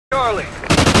Charlie.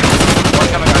 One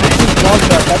coming on A.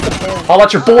 I'll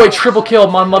let your boy triple kill,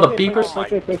 my mother beepers.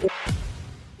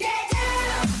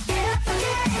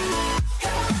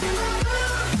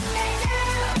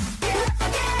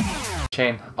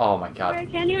 Chain. Oh my god. I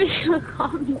can't even do a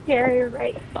commentary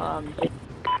right.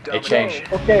 Hey, change.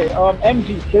 Okay,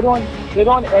 MG, get on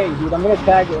A, dude. I'm gonna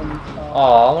tag him.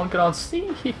 Oh, I want to get on C.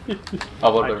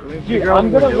 Oh, whatever. Dude,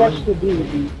 I'm gonna rush the B,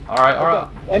 dude. Alright, alright.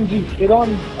 MG, get on,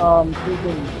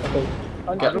 freaking, okay.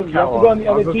 You have to go on the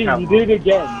other team. You did it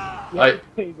again. Alright.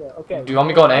 Okay. Do you want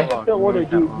me to go on A? That's the order,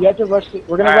 dude. You have to rush the,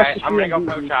 we're gonna rush the I'm gonna go C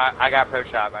pro and B. shot. I got pro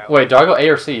shot. Wait, do I go A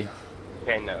or C?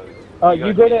 Okay, no.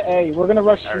 You go to A. We're gonna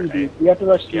rush C, dude. We have to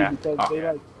rush C because they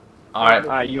like.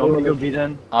 Alright. You want me to go B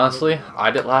then? Honestly,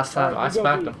 I did last time. I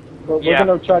smacked him. But we're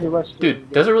gonna try to rush C.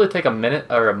 Dude, does it really take a minute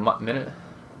or a minute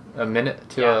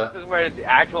to This is where the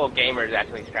actual gamers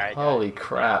actually strike. Holy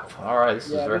crap! All right, this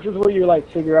is this is where you like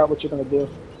figure out what you're gonna do.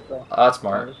 So. That's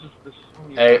smart.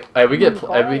 Hey, we get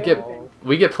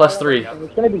 +3.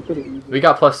 It's gonna be pretty easy. We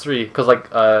got +3 because like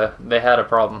they had a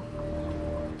problem.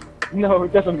 No,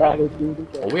 it doesn't matter, dude.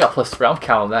 Well, we got +3. I'm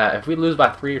counting that. If we lose by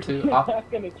 3 or 2,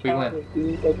 we win.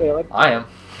 I am.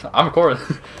 I'm recording.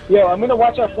 Yo, I'm gonna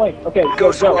watch our flank. Okay,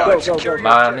 go. My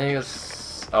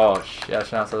niggas. Oh shit! I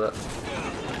should not say that.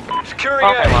 Securing A.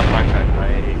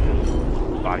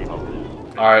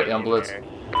 Alright, I'm blitz.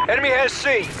 Enemy has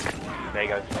C. There you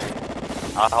go.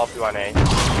 I'll help you on A.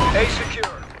 A secure.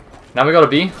 Now we go to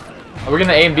B. Are we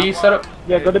gonna A and B setup?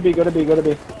 Yeah, go to B.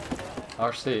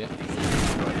 Or C.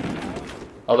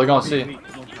 Oh, they're going C. You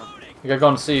gotta go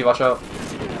to C. Watch out.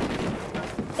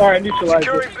 Alright, neutralize it.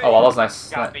 Oh, well, that was nice.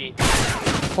 Got B.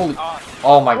 Holy.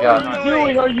 Oh my god. What are you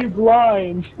doing? Are you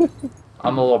blind?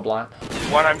 I'm a little blind.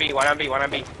 One on B. I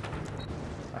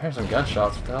hear some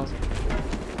gunshots. What the hell?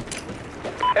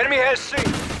 Enemy has C.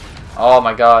 Oh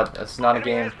my god, it's not a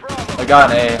game. I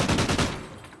got an A.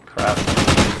 Crap.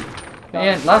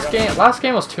 Man, last game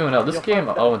was 2-0. This game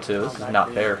 0-2. This is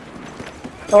not fair.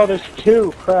 Oh, there's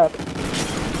 2. Crap.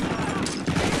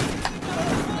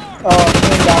 Oh,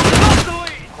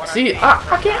 See,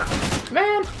 I can't.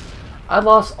 Man, I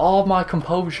lost all my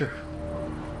composure.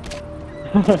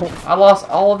 I lost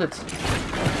all of it.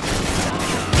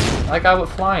 That guy went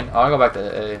flying. Oh, I'll go back to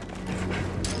A.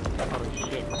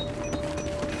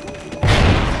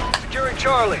 Securing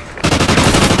Charlie.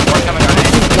 One coming on A.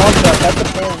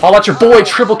 I'll let your boy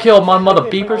triple kill, my mother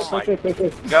beepers.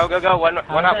 Go. One up.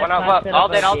 All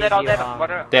dead.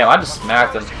 One up. Damn, I just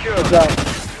smacked him. Good job.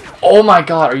 Oh my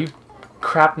god, are you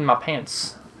crapping my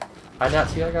pants? I did not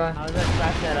see that guy. I was gonna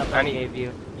scratch that up I gave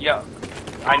you. Yo.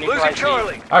 I Losing neutralized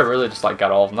Charlie. I really just like got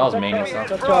all of them. That was mania stuff.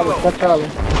 That's Charlie.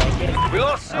 We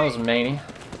lost C. That was mania.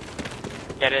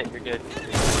 Get it. You're good.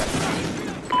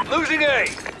 Losing A.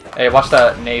 Hey, watch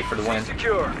that nade for the win.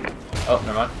 Secure. Oh,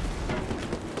 never mind.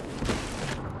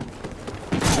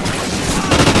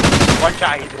 One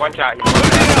shot. Losing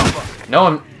Alpha. No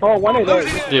one. Oh, 1 A.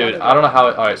 Dude, I don't know how.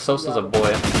 Alright, Sosa's a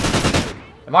boy.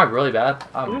 Am I really bad?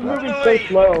 He's I'm moving so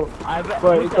slow. I bet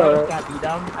But it's alright.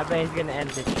 CapBdom. I bet he's gonna end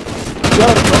this.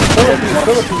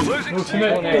 Philippines. Losing C.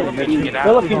 Get out.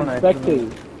 Philippines, spectate.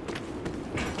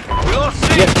 We lost C.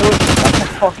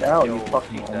 Fuck out, you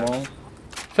fucking homo.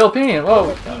 Filipinian.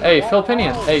 Whoa. Hey,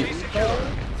 Filipinian. Hey,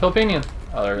 Filipinian.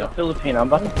 Oh, there we go. Philippine, I'm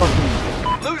about to fucking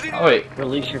Losing. Oh wait,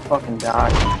 release your fucking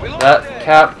dog. We lost that A.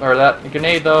 cap or that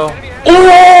grenade though.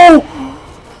 Oh!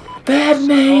 That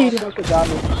nade.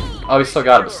 Oh, we still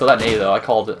got it, but still that nade though. I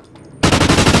called it.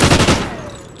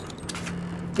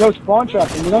 Yo, spawn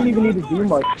trapping. You don't even need to do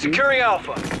much, dude. Securing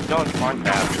Alpha. Don't spawn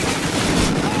trap.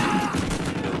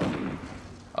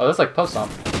 Oh, this is like post on.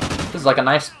 This is like a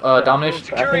nice domination. I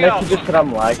Securing think that's Alpha. just what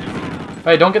I'm like.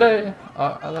 Hey, don't get a.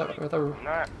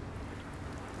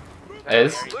 Hey,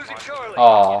 this. Losing Charlie.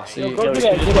 Oh, see. Go get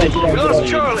that. We lost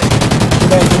Charlie.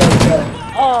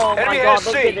 Oh my Enemy god, has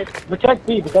look C. at this. Protect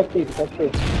B.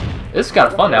 This is kind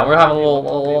of fun now. We're having a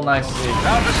little nice.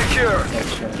 Alpha secure.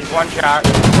 He's one shot.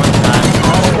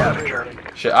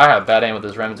 Shit, I have bad aim with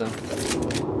this Remington.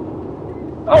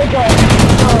 Oh god.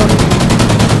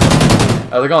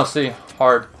 Oh, they're going to C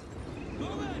hard.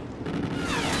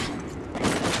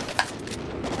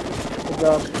 Good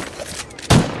job.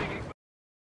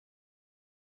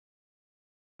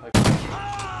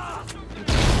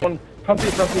 Comfy.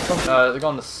 They're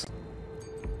going to.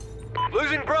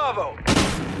 Losing Bravo.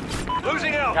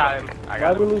 Losing Got Alpha. him. I Why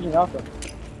got are we him. losing Alpha?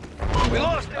 We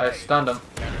lost A. I stunned him.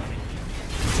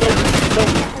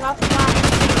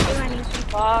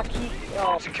 Fuck,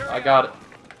 I got it.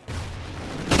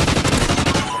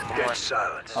 Dead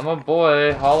silence. I'm a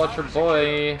boy. Haul at your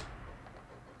boy.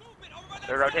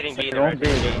 They're rotating B. They're rotating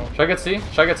B. Should I get C?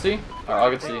 Should I get C? Alright,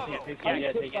 I'll get C.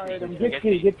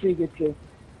 Get C.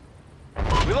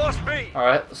 We lost B.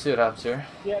 Alright, let's see what happens here.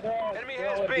 Yeah, they're Enemy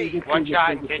has B. One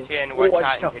shot in kitchen. One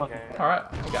shot in kitchen. Alright,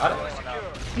 I got it.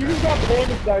 You just got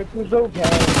bandaged, guys. It's okay.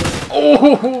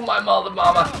 Oh, my mother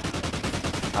mama.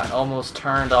 I almost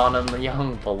turned on him,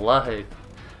 young blood.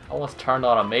 Almost turned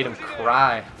on him, made him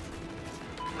cry.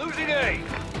 Losing A.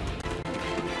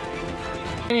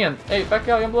 Ian, hey, back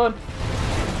out, young blood.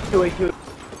 2-8-2.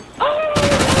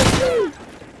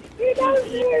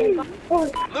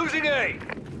 Losing A.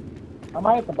 I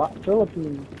might have to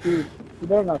Philippines, dude. You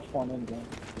better not spawn in, game.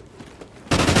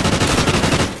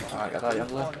 Alright, got that, young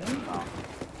blood.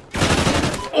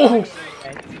 Oh!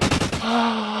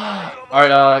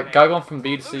 Alright, guy going from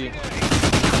B to C.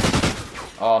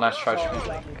 Oh, nice try.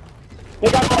 They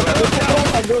got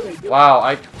that. Wow,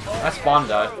 I spawned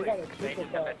died. They got a They triple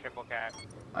just got cap. the triple cap.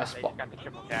 I They spawned. just got the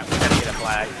triple cap. We gotta get a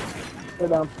flag. They're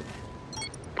down.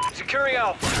 Securing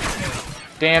Alpha.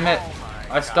 Damn it.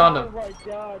 I stunned Oh him. my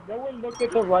god, no one looked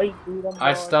at the right, dude.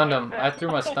 I stunned him. I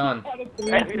threw my stun.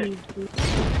 Securing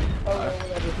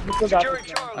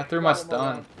Charlie. I threw my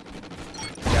stun.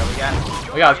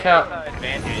 Yeah, We got a cap.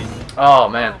 advantage. Oh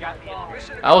man.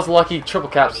 I was lucky. Triple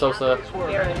cap Sosa.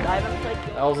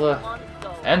 That was a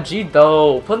MG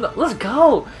though. Let's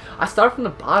go. I started from the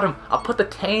bottom. I put the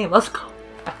tame. Let's go.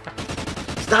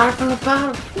 Start from the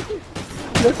bottom.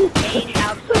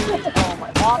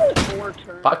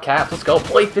 5 caps. Let's go,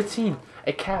 boy. 15.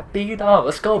 A CapBdom.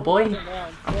 Let's go, boy.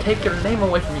 I'm taking her name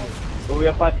away from you. But we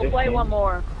have 5 Play one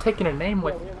more. I'm taking her name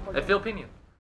away. The Filipino.